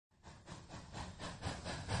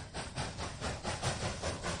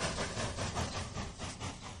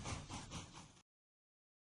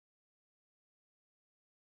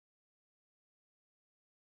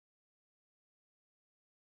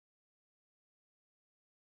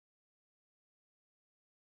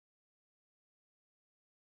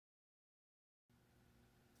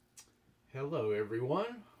Hello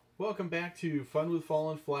everyone, welcome back to Fun with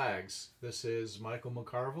Fallen Flags. This is Michael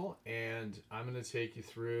McCarville and I'm going to take you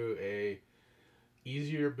through a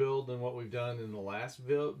easier build than what we've done in the last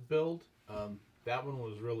build. That one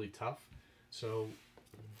was really tough. So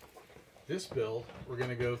this build we're going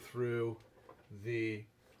to go through the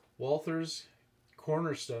Walthers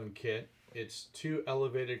Cornerstone Kit. It's 2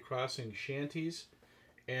 elevated crossing shanties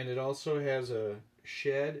and it also has a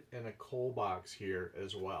shed and a coal box here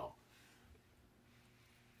as well.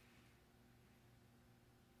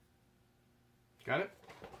 Got it?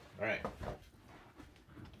 All right.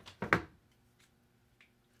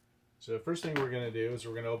 So the first thing we're going to do is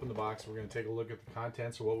we're going to open the box. We're going to take a look at the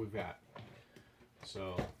contents of what we've got.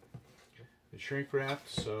 So it's shrink wrapped,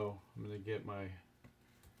 so I'm going to get my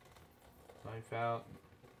knife out.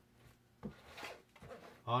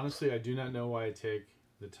 Honestly, I do not know why I take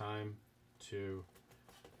the time to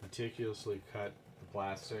meticulously cut the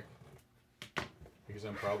plastic, because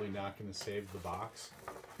I'm probably not going to save the box.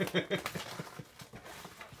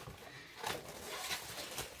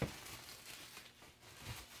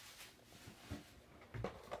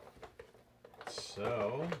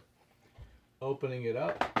 So, opening it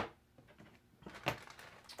up,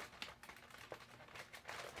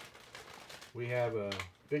 we have a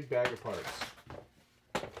big bag of parts.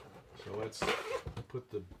 So let's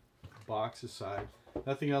put the box aside.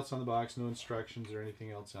 Nothing else on the box, no instructions or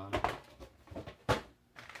anything else on it.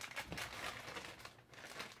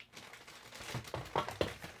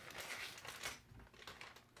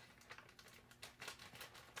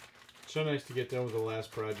 So nice to get done with the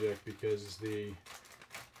last project because the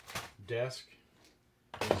desk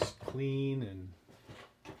is clean and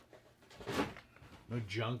no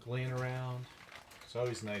junk laying around. It's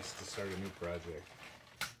always nice to start a new project,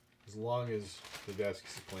 as long as the desk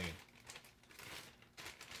is clean.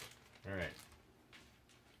 Alright.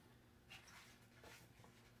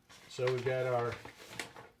 So we've got our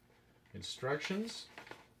instructions.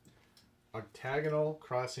 Octagonal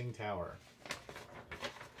crossing tower.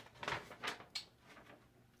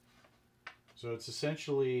 So it's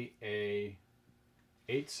essentially a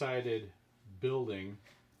 8-sided building,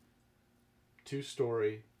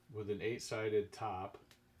 2-story with an 8-sided top,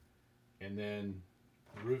 and then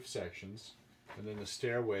roof sections, and then the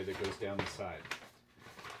stairway that goes down the side.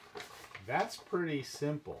 That's pretty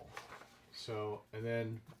simple. So, and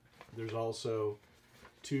then there's also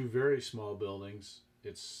 2 very small buildings.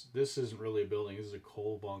 This isn't really a building, this is a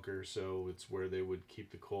coal bunker, so it's where they would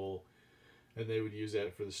keep the coal. And they would use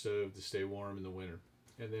that for the stove to stay warm in the winter.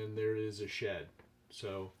 And then there is a shed.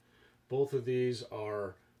 So both of these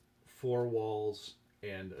are 4 walls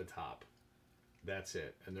and a top. That's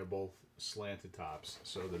it. And they're both slanted tops.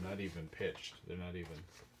 So they're not even pitched. They're not even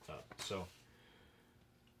up. So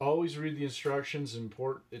always read the instructions.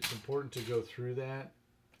 It's important to go through that.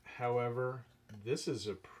 However, this is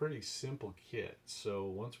a pretty simple kit. So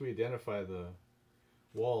once we identify the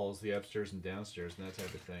walls, the upstairs and downstairs and that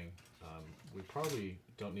type of thing, we probably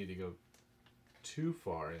don't need to go too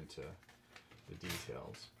far into the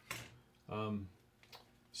details.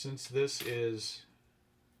 Since this is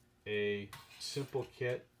a simple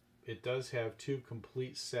kit, it does have 2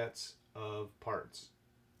 complete sets of parts.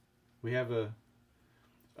 We have a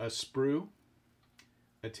sprue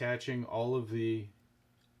attaching all of the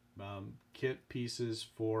kit pieces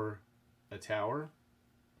for a tower.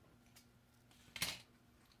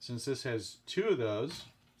 Since this has 2 of those,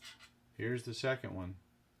 here's the second one.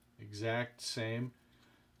 Exact same.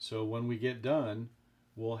 So when we get done,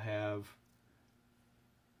 we'll have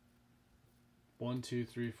 1, 2,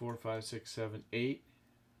 3, 4, 5, 6, 7, 8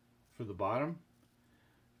 for the bottom.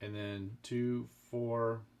 And then 2,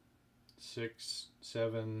 4, 6,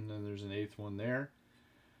 7, and there's an 8th one there.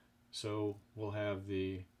 So we'll have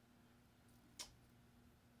the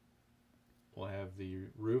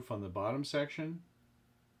roof on the bottom section,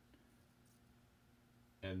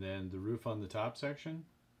 and then the roof on the top section,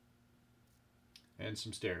 and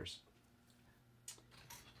some stairs.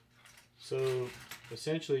 So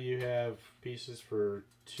essentially you have pieces for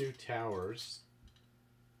 2 towers.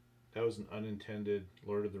 That was an unintended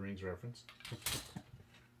Lord of the Rings reference.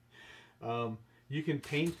 You can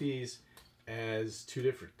paint these as 2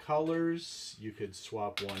 different colors. You could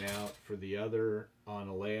swap one out for the other on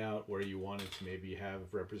a layout where you wanted to maybe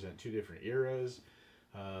represent 2 different eras.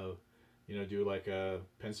 You know, do like a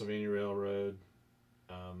Pennsylvania Railroad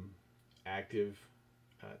active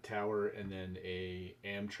tower, and then a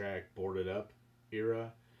Amtrak boarded up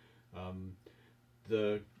era.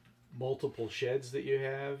 The multiple sheds that you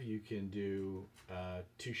have, you can do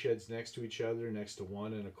 2 sheds next to each other, next to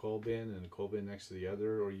one, and a coal bin next to the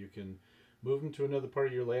other, or you can move them to another part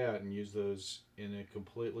of your layout and use those in a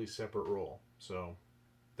completely separate role. So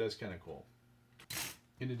that's kind of cool.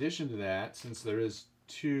 In addition to that, since there is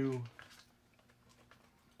 2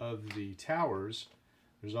 of the towers,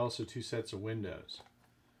 there's also 2 sets of windows.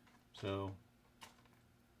 So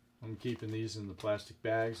I'm keeping these in the plastic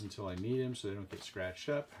bags until I need them so they don't get scratched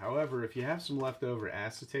up. However, if you have some leftover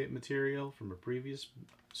acetate material from a previous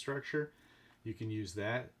structure, you can use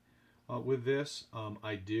that with this.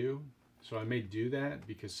 I do. So I may do that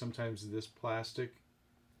because sometimes this plastic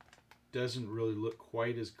doesn't really look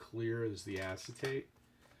quite as clear as the acetate.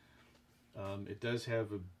 It does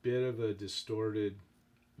have a bit of a distorted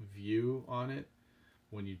view on it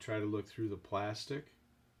when you try to look through the plastic.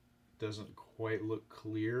 It doesn't quite look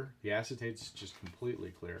clear. The acetate's just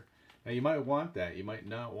completely clear. Now you might want that. You might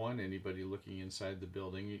not want anybody looking inside the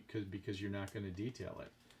building because you're not going to detail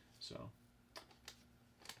it. So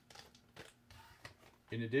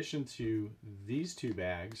in addition to these 2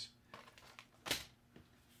 bags,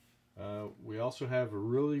 we also have a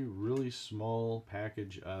really small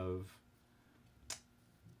package of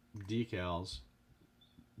decals.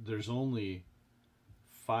 There's only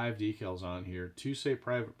 5 decals on here. 2 say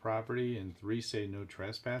private property and 3 say no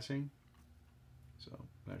trespassing. So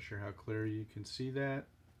not sure how clear you can see that.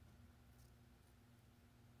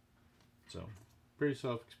 So pretty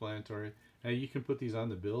self-explanatory. Now you can put these on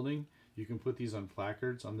the building. You can put these on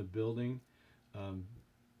placards on the building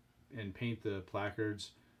and paint the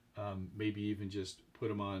placards. Maybe even just put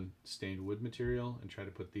them on stained wood material and try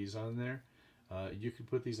to put these on there. You could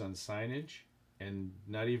put these on signage and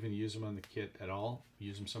not even use them on the kit at all.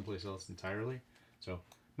 Use them someplace else entirely. So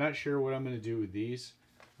not sure what I'm going to do with these.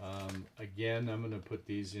 Again, I'm going to put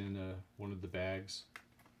these in one of the bags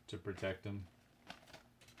to protect them.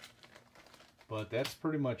 But that's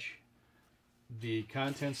pretty much the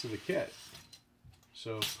contents of the kit.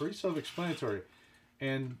 So pretty self-explanatory.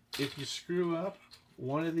 And if you screw up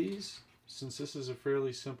one of these, since this is a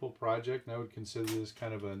fairly simple project, and I would consider this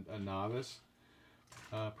kind of a novice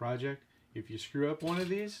project, if you screw up one of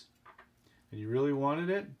these and you really wanted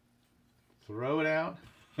it, throw it out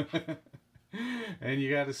and you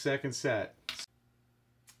got a second set.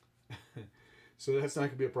 So that's not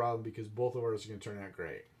going to be a problem because both of ours are going to turn out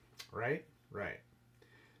great. Right? Right.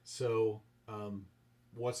 So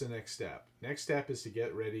what's the next step? Next step is to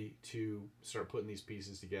get ready to start putting these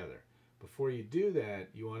pieces together. Before you do that,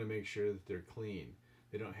 you want to make sure that they're clean.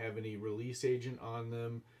 They don't have any release agent on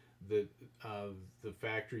them that the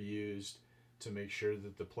factory used to make sure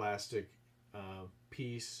that the plastic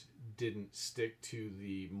piece didn't stick to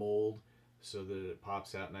the mold so that it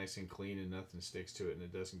pops out nice and clean and nothing sticks to it and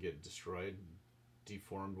it doesn't get destroyed,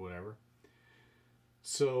 deformed, whatever.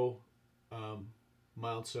 So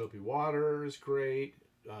mild soapy water is great.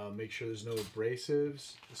 Make sure there's no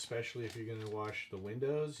abrasives, especially if you're going to wash the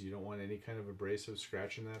windows. You don't want any kind of abrasive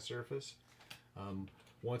scratching that surface.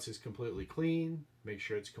 Once it's completely clean, make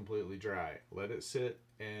sure it's completely dry. Let it sit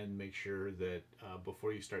and make sure that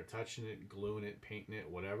before you start touching it, gluing it, painting it,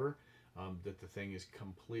 whatever, that the thing is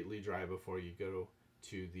completely dry before you go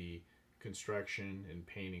to the construction and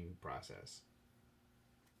painting process.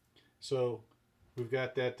 So we've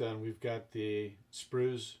got that done. We've got the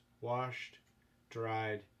sprues washed,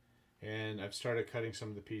 dried, and I've started cutting some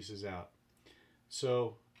of the pieces out.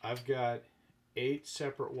 So I've got 8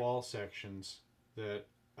 separate wall sections that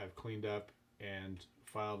I've cleaned up and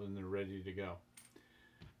filed and they're ready to go.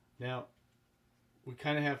 Now we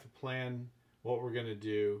kind of have to plan what we're going to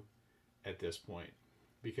do at this point,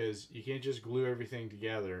 because you can't just glue everything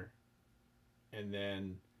together and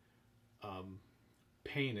then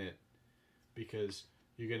paint it, because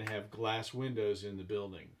you're going to have glass windows in the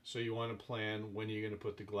building. So you want to plan when you're going to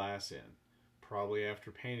put the glass in. Probably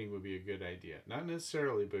after painting would be a good idea. Not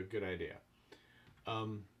necessarily, but a good idea.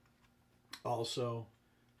 Also,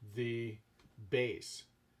 the base.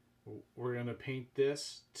 We're going to paint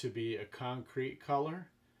this to be a concrete color.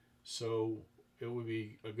 So it would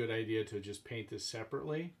be a good idea to just paint this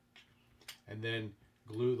separately and then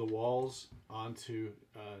glue the walls onto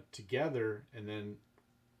together and then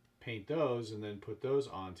paint those and then put those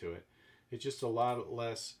onto it. It's just a lot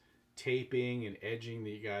less taping and edging that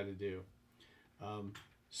you got to do.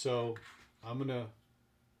 So I'm going to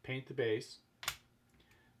paint the base.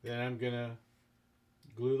 Then I'm going to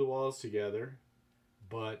glue the walls together,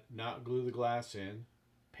 but not glue the glass in.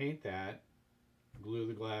 Paint that, glue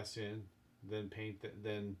the glass in, then paint that,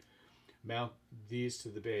 then mount these to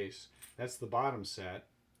the base. That's the bottom set.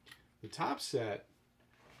 The top set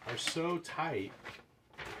are so tight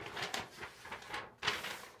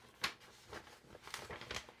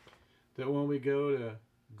that when we go to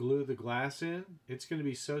glue the glass in, it's going to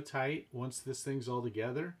be so tight once this thing's all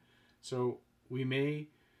together. So we may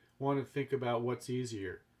want to think about what's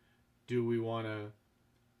easier. Do we want to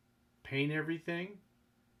paint everything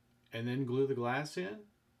and then glue the glass in?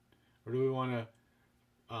 Or do we want to,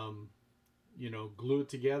 glue it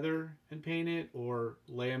together and paint it, or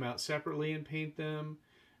lay them out separately and paint them?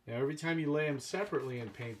 Now, every time you lay them separately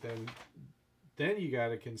and paint them, then you got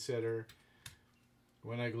to consider,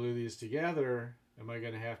 when I glue these together, am I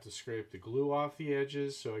going to have to scrape the glue off the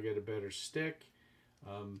edges so I get a better stick?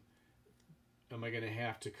 Am I going to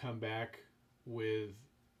have to come back with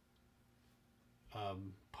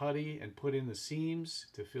putty and put in the seams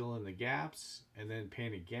to fill in the gaps, and then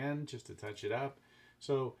paint again just to touch it up?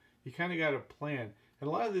 So you kind of got to plan. And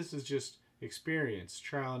a lot of this is just experience,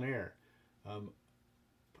 trial and error.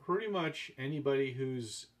 Pretty much anybody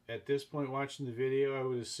who's at this point watching the video, I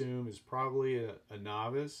would assume, is probably a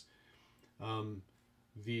novice.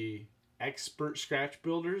 The expert scratch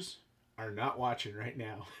builders are not watching right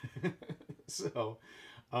now. So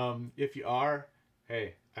if you are,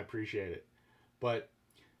 hey, I appreciate it. But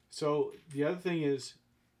so the other thing is,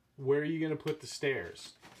 where are you going to put the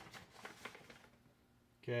stairs?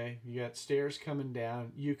 Okay, you got stairs coming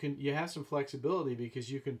down. You have some flexibility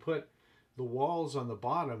because you can put the walls on the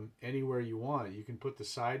bottom anywhere you want. You can put the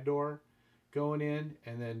side door going in,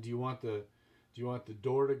 and then do you want the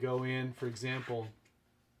door to go in, for example?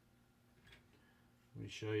 Let me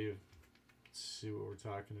show you. Let's see what we're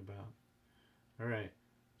talking about. All right,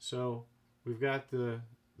 so we've got the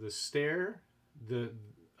stair. This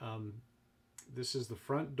is the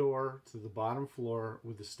front door to the bottom floor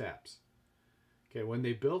with the steps. Okay, when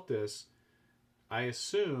they built this, I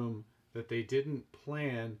assume that they didn't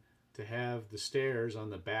plan to have the stairs on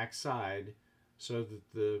the back side so that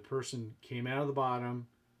the person came out of the bottom,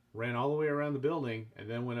 ran all the way around the building, and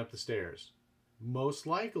then went up the stairs. Most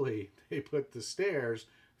likely, they put the stairs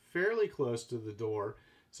fairly close to the door,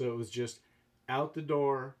 so it was just out the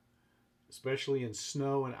door, especially in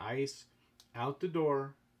snow and ice, out the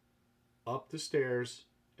door, up the stairs,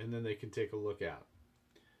 and then they can take a look out.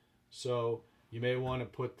 So you may want to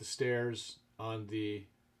put the stairs on the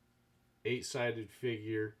 8-sided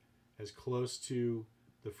figure as close to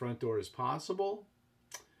the front door as possible.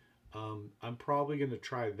 I'm probably going to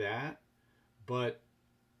try that, but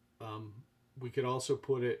we could also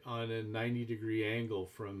put it on a 90-degree angle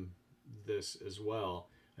from this as well,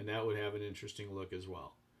 and that would have an interesting look as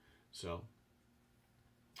well. So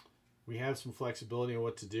we have some flexibility on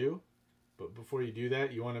what to do, but before you do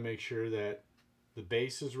that, you want to make sure that the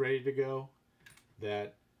base is ready to go,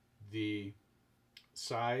 that the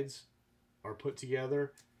sides are put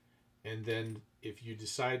together, and then if you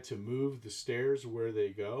decide to move the stairs where they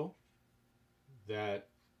go, that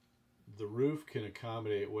the roof can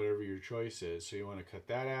accommodate whatever your choice is. So you want to cut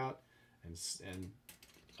that out and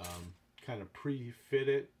kind of pre-fit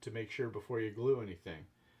it to make sure before you glue anything.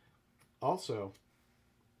 Also,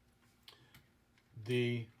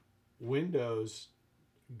 the windows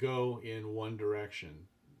go in one direction.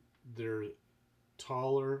 They're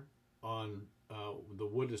taller on the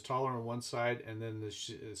wood is taller on one side, and then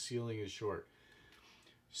the ceiling is short.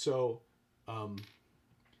 So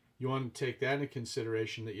you want to take that into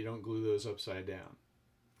consideration, that you don't glue those upside down.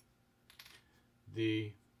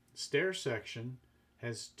 The stair section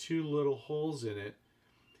has 2 little holes in it,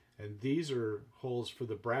 and these are holes for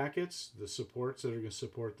the brackets, the supports that are going to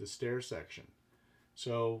support the stair section.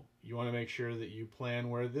 So you want to make sure that you plan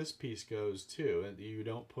where this piece goes too, and you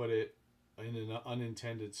don't put it in an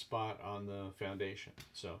unintended spot on the foundation.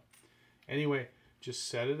 So anyway, just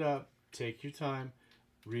set it up, take your time,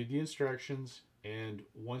 read the instructions, and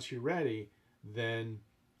once you're ready, then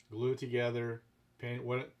glue it together, paint.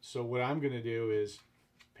 So what I'm going to do is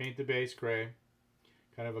paint the base gray,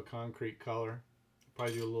 kind of a concrete color,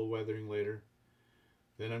 probably do a little weathering later.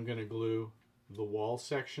 Then I'm going to glue the wall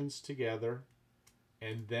sections together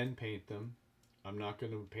and then paint them. I'm not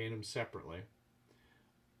going to paint them separately.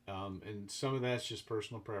 And some of that's just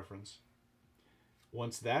personal preference.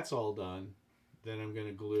 Once that's all done, then I'm going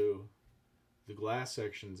to glue the glass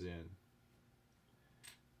sections in.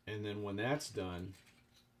 And then when that's done,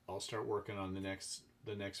 I'll start working on the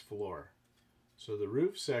next floor. So the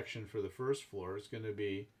roof section for the first floor is going to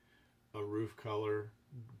be a roof color,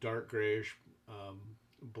 dark grayish,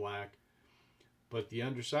 black. But the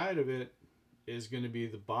underside of it is going to be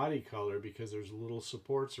the body color, because there's little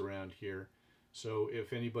supports around here. So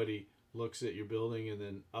if anybody looks at your building and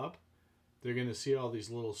then up, they're going to see all these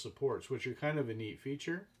little supports, which are kind of a neat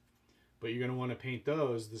feature. But you're going to want to paint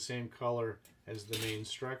those the same color as the main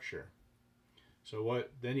structure. So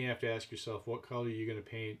then you have to ask yourself, what color are you going to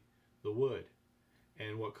paint the wood?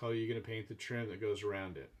 and what color you're going to paint the trim that goes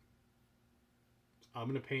around it. I'm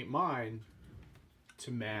going to paint mine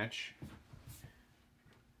to match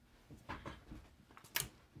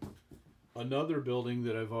another building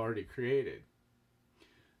that I've already created.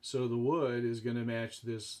 So the wood is going to match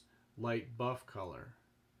this light buff color.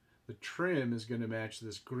 The trim is going to match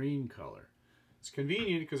this green color. It's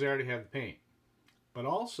convenient because I already have the paint. But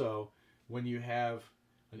also, when you have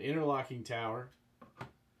an interlocking tower,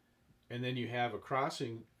 and then you have a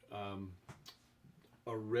crossing,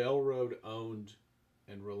 a railroad owned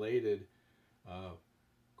and related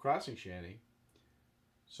crossing shanty,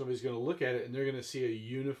 somebody's going to look at it and they're going to see a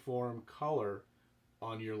uniform color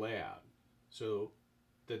on your layout. So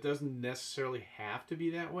that doesn't necessarily have to be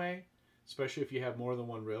that way, especially if you have more than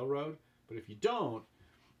one railroad. But if you don't,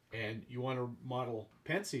 and you want to model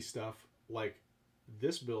Pensy stuff like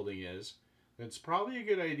this building is, then it's probably a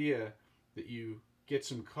good idea that you get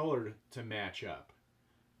some color to match up.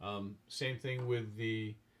 Same thing with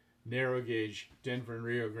the narrow gauge Denver and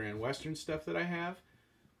Rio Grande Western stuff that I have.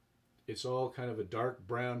 It's all kind of a dark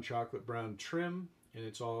brown, chocolate brown trim, and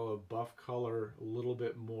it's all a buff color, a little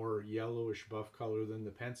bit more yellowish buff color than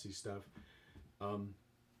the Pensy stuff.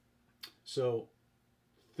 So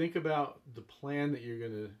think about the plan that you're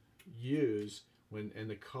going to use and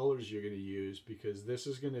the colors you're going to use, because this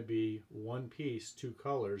is going to be one piece, two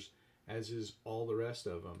colors, as is all the rest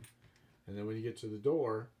of them. And then when you get to the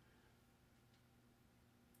door,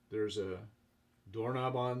 there's a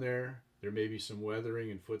doorknob on there. There may be some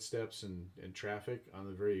weathering and footsteps and traffic on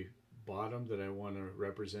the very bottom that I want to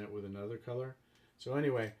represent with another color. So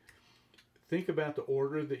anyway, think about the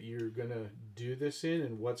order that you're going to do this in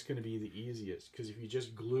and what's going to be the easiest. Because if you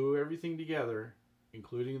just glue everything together,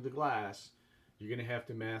 including the glass, you're going to have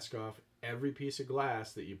to mask off every piece of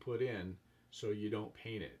glass that you put in so you don't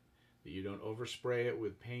paint it. That you don't overspray it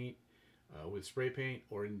with paint, with spray paint,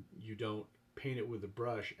 or you don't paint it with a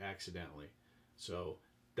brush accidentally. So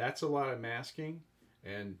that's a lot of masking,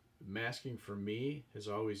 and masking for me has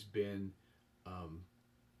always been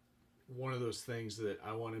one of those things that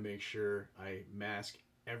I want to make sure I mask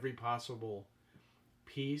every possible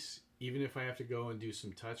piece. Even if I have to go and do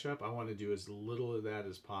some touch-up, I want to do as little of that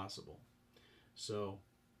as possible. So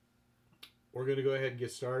we're going to go ahead and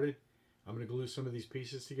get started. I'm going to glue some of these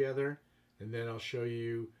pieces together, and then I'll show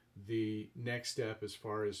you the next step as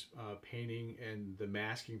far as painting and the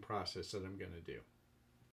masking process that I'm going to do.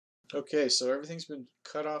 Okay, so everything's been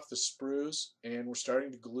cut off the sprues, and we're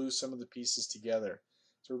starting to glue some of the pieces together.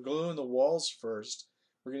 So we're gluing the walls first.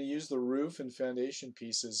 We're going to use the roof and foundation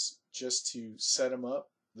pieces just to set them up.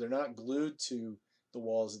 They're not glued to the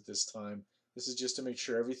walls at this time. This is just to make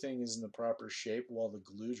sure everything is in the proper shape while the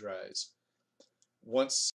glue dries.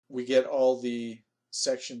 Once we get all the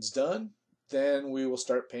sections done, then we will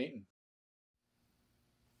start painting.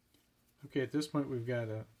 Okay, at this point we've got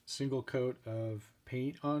a single coat of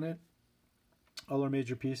paint on it. All our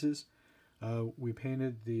major pieces. We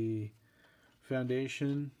painted the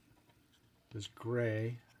foundation, this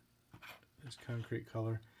gray, this concrete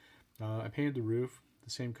color. I painted the roof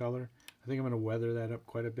the same color. I think I'm going to weather that up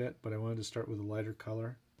quite a bit, but I wanted to start with a lighter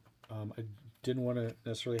color. I didn't want to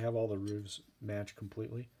necessarily have all the roofs match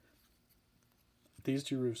completely. These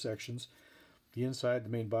two roof sections, the inside, the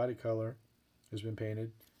main body color has been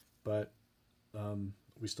painted, but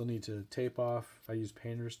we still need to tape off. I use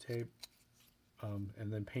painter's tape,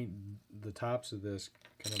 and then paint the tops of this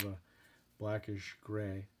kind of a blackish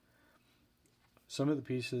gray. Some of the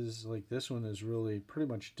pieces, like this one, is really pretty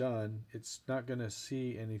much done. It's not going to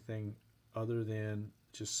see anything other than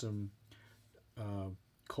just some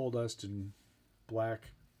coal dust and black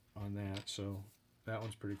on that, so that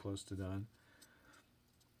one's pretty close to done.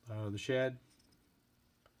 The shed,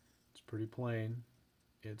 it's pretty plain.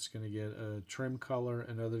 It's going to get a trim color,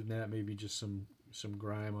 and other than that, maybe just some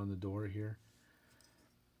grime on the door here.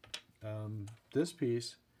 This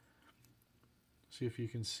piece, see if you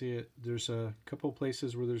can see it, there's a couple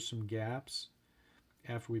places where there's some gaps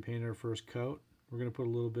after we paint our first coat. We're going to put a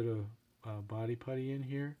little bit of body putty in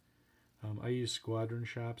here. I use Squadron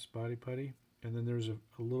Shop's body putty, and then there's a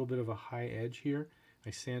little bit of a high edge here.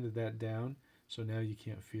 I sanded that down, so now you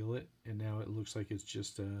can't feel it, and now it looks like it's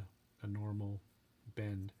just a normal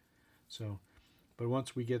bend. So, but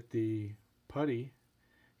once we get the putty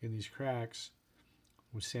in these cracks,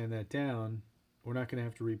 we sand that down. We're not going to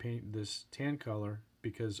have to repaint this tan color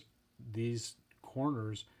because these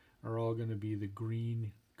corners are all going to be the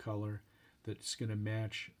green color that's going to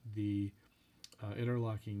match the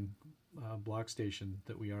interlocking block station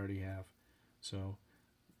that we already have. So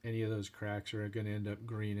any of those cracks are going to end up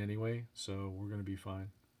green anyway, so we're going to be fine.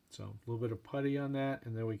 So a little bit of putty on that,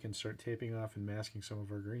 and then we can start taping off and masking some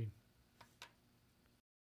of our green.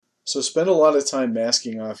 So spend a lot of time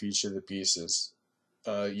masking off each of the pieces.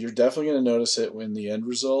 You're definitely going to notice it when the end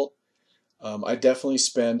result. I definitely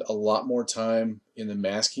spend a lot more time in the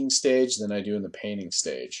masking stage than I do in the painting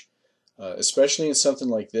stage. Especially in something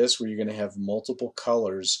like this where you're going to have multiple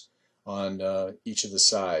colors on each of the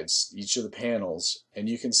sides, each of the panels. And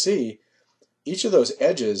you can see each of those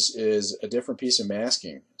edges is a different piece of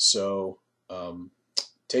masking. So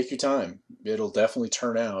take your time. It'll definitely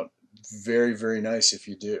turn out very, very nice if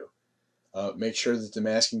you do. Make sure that the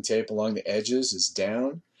masking tape along the edges is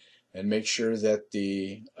down, and make sure that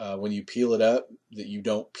the when you peel it up, that you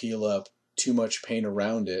don't peel up too much paint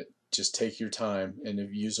around it. Just take your time and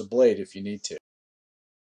use a blade if you need to.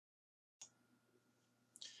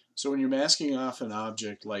 So when you're masking off an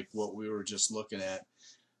object like what we were just looking at,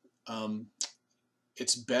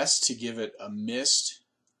 it's best to give it a mist,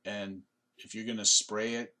 and if you're going to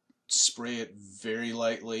spray it very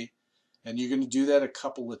lightly, and you're going to do that a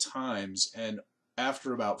couple of times, and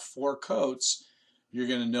after about 4 coats you're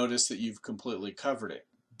going to notice that you've completely covered it.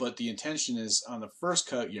 But the intention is on the first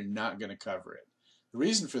coat you're not going to cover it. The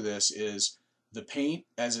reason for this is the paint,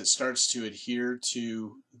 as it starts to adhere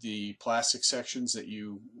to the plastic sections that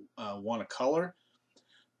you want to color,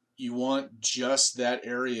 you want just that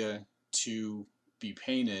area to be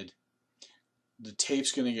painted. The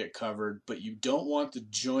tape's going to get covered, but you don't want the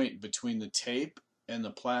joint between the tape and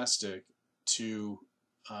the plastic to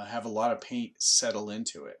have a lot of paint settle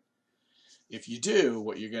into it. If you do,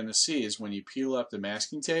 what you're going to see is when you peel up the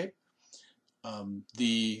masking tape,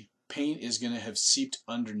 the paint is going to have seeped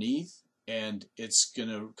underneath, and it's going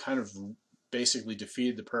to kind of basically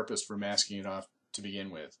defeat the purpose for masking it off to begin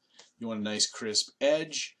with. You want a nice crisp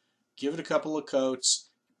edge. Give it a couple of coats,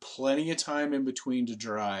 plenty of time in between to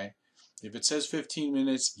dry. If it says 15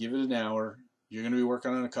 minutes, give it an hour. You're going to be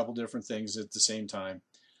working on a couple different things at the same time.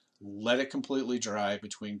 Let it completely dry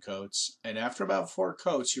between coats, and after about 4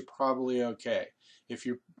 coats you're probably okay. If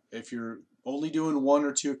you're only doing 1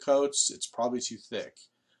 or 2 coats, it's probably too thick.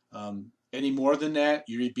 Any more than that,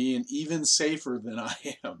 you're being even safer than I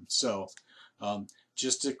am. So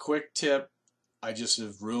just a quick tip, I just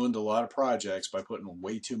have ruined a lot of projects by putting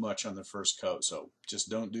way too much on the first coat, so just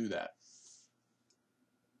don't do that.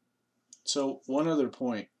 So one other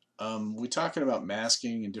point, we're talking about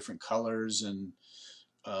masking and different colors and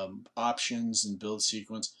options and build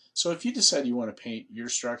sequence. So if you decide you want to paint your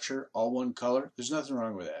structure all one color, there's nothing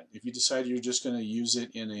wrong with that. If you decide you're just going to use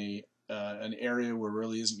it in an area where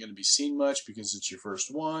really isn't going to be seen much because it's your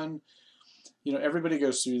first one, you know, everybody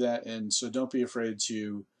goes through that, and so don't be afraid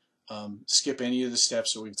to skip any of the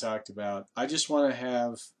steps that we've talked about. I just want to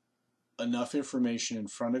have enough information in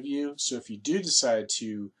front of you, so if you do decide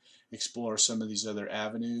to explore some of these other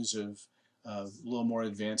avenues of a little more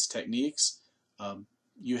advanced techniques,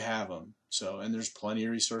 you have them. So, and there's plenty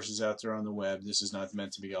of resources out there on the web. This is not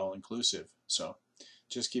meant to be all inclusive. So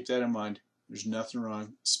just keep that in mind. There's nothing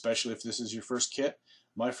wrong, especially if this is your first kit.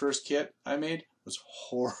 My first kit I made was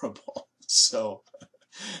horrible. So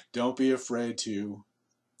don't be afraid to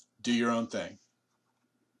do your own thing.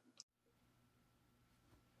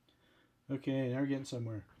 Okay, now we're getting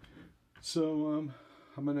somewhere. So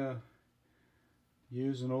I'm gonna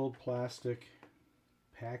use an old plastic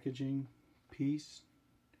packaging piece.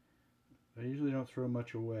 I usually don't throw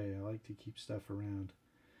much away. I like to keep stuff around.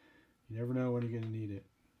 You never know when you're going to need it.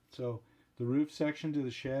 So the roof section to the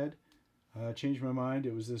shed, I changed my mind.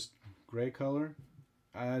 It was this gray color.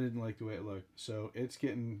 I didn't like the way it looked. So it's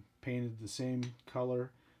getting painted the same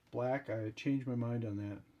color, black. I changed my mind on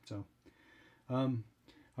that. So I'm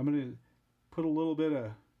going to put a little bit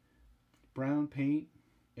of brown paint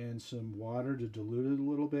and some water to dilute it a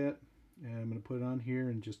little bit. And I'm going to put it on here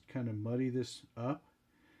and just kind of muddy this up.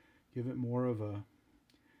 Give it more of a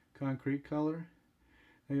concrete color.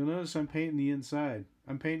 Now you'll notice I'm painting the inside.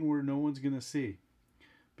 I'm painting where no one's going to see,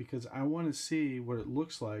 because I want to see what it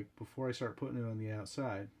looks like before I start putting it on the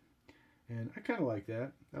outside. And I kind of like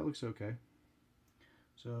that. That looks okay.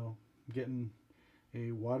 So I'm getting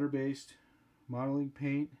a water-based modeling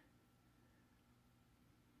paint.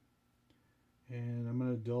 And I'm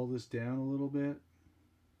going to dull this down a little bit.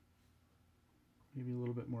 Maybe a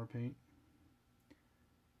little bit more paint.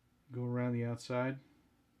 Go around the outside.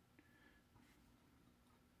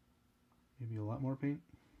 Maybe a lot more paint.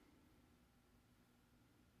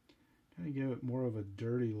 Kind of give it more of a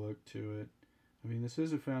dirty look to it. I mean, this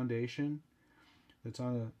is a foundation that's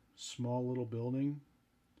on a small little building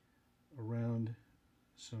around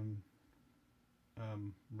some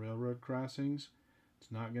railroad crossings.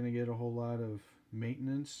 It's not going to get a whole lot of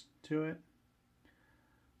maintenance to it.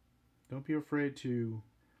 don't be afraid to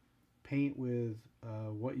paint with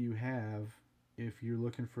what you have if you're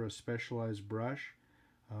looking for a specialized brush.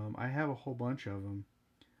 I have a whole bunch of them,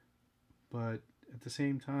 but at the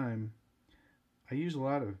same time, I use a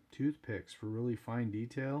lot of toothpicks for really fine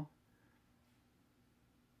detail.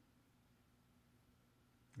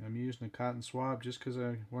 I'm using a cotton swab just because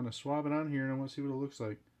I want to swab it on here and I want to see what it looks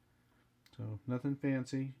like. So nothing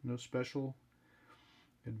fancy, no special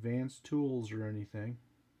advanced tools or anything.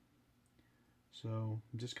 So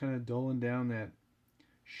I'm just kind of dulling down that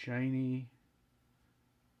shiny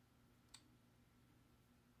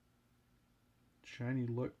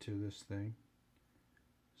look to this thing.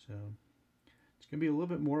 So it's going to be a little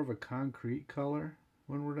bit more of a concrete color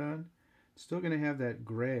when we're done. It's still going to have that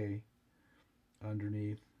gray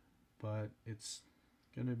underneath, but it's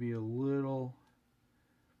going to be a little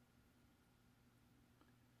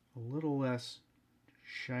less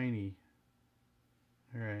shiny.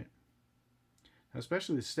 Alright. Now,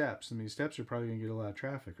 especially the steps. I mean, steps are probably going to get a lot of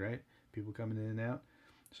traffic, right? People coming in and out.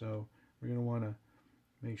 So we're going to want to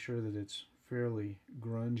make sure that it's fairly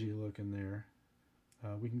grungy looking there.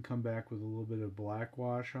 We can come back with a little bit of black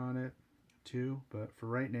wash on it too, but for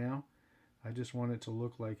right now, I just want it to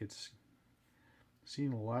look like it's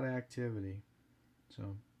seen a lot of activity.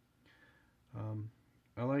 So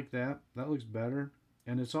I like that. That looks better.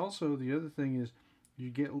 And it's also, the other thing is you're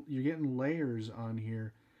getting layers on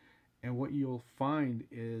here, and what you'll find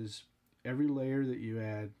is every layer that you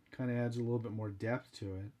add kind of adds a little bit more depth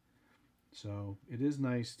to it. So it is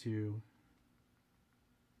nice to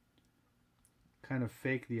kind of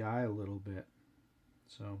fake the eye a little bit.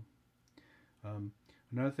 So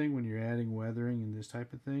another thing, when you're adding weathering and this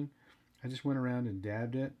type of thing, I just went around and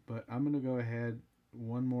dabbed it, but I'm going to go ahead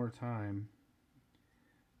one more time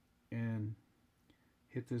and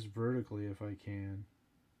hit this vertically if I can.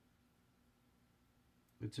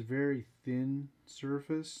 It's a very thin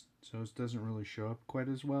surface, so it doesn't really show up quite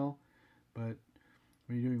as well, but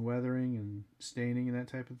when you're doing weathering and staining and that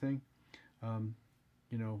type of thing,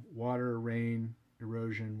 you know, water, rain,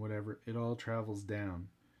 erosion, whatever, it all travels down.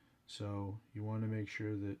 So you want to make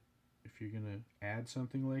sure that if you're going to add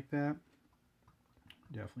something like that,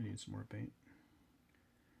 definitely need some more paint,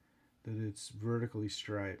 that it's vertically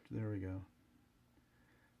striped. There we go.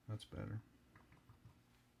 That's better.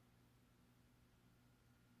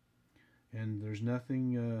 And there's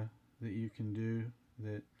nothing that you can do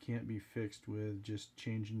that can't be fixed with just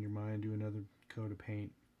changing your mind to another coat of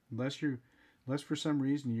paint. Unless for some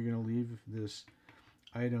reason you're going to leave this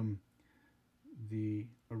item the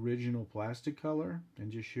original plastic color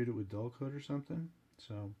and just shoot it with dull coat or something.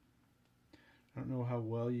 So I don't know how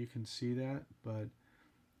well you can see that, but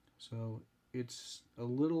so it's a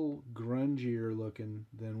little grungier looking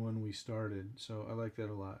than when we started. So I like that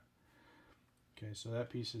a lot. Okay, so that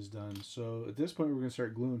piece is done. So at this point we're going to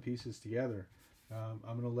start gluing pieces together. I'm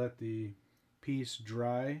going to let the piece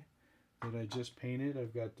dry that I just painted.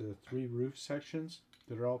 I've got the 3 roof sections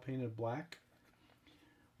that are all painted black.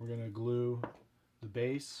 We're going to glue the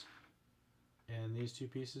base and these 2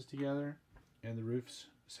 pieces together and the roof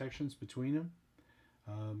sections between them.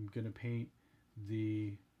 I'm going to paint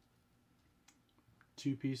the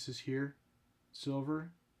 2 pieces here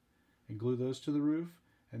silver and glue those to the roof,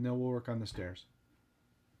 and then we'll work on the stairs.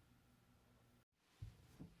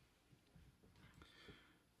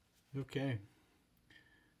 Okay,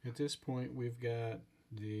 at this point we've got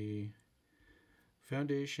the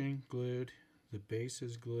foundation glued, the base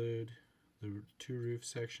is glued, the 2 roof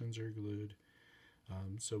sections are glued.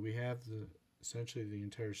 So we have essentially the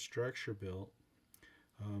entire structure built.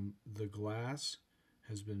 The glass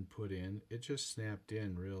has been put in. It just snapped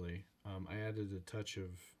in, really. I added a touch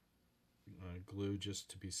of glue just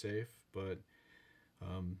to be safe, but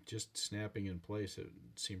just snapping in place, it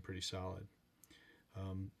seemed pretty solid.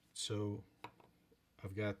 So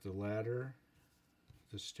I've got the ladder,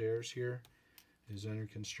 the stairs here is under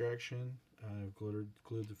construction. I've glued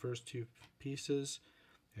the first 2 pieces,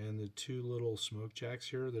 and the 2 little smoke jacks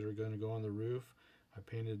here that are going to go on the roof, I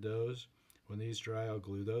painted those. When these dry, I'll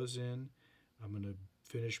glue those in. I'm going to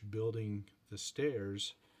finish building the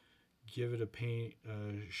stairs, give it a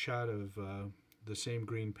shot of the same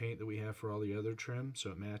green paint that we have for all the other trim so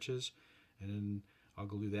it matches, and then I'll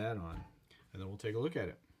glue that on, and then we'll take a look at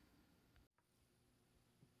it.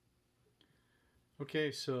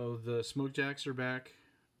 Okay, so the smoke jacks are back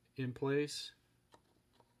in place.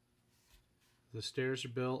 The stairs are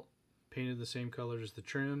built, painted the same color as the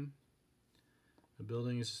trim. The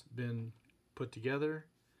building has been put together.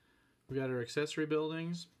 We got our accessory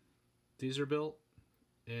buildings. These are built,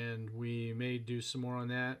 and we may do some more on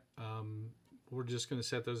that. We're just going to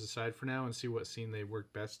set those aside for now and see what scene they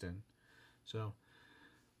work best in. So,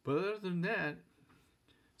 but other than that,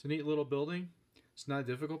 it's a neat little building. It's not a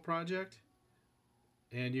difficult project,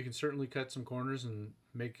 and you can certainly cut some corners and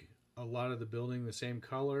make a lot of the building the same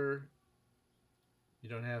color. You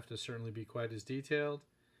don't have to certainly be quite as detailed,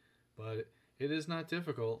 but it is not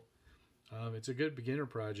difficult. It's a good beginner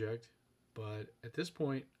project, but at this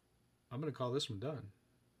point, I'm going to call this one done.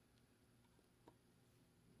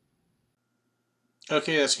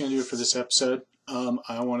 Okay, that's going to do it for this episode.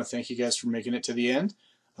 I want to thank you guys for making it to the end.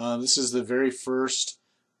 This is the very first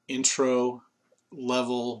intro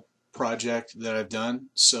level project that I've done,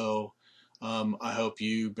 so I hope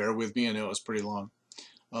you bear with me. I know it was pretty long.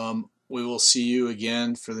 We will see you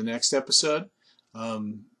again for the next episode.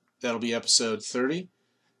 That'll be episode 30.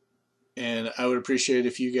 And I would appreciate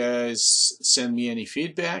if you guys send me any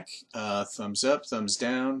feedback, thumbs up, thumbs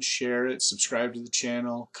down, share it, subscribe to the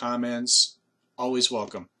channel, comments, always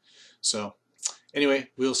welcome. So anyway,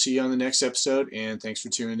 we'll see you on the next episode, and thanks for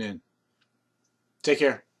tuning in. Take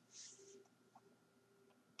care.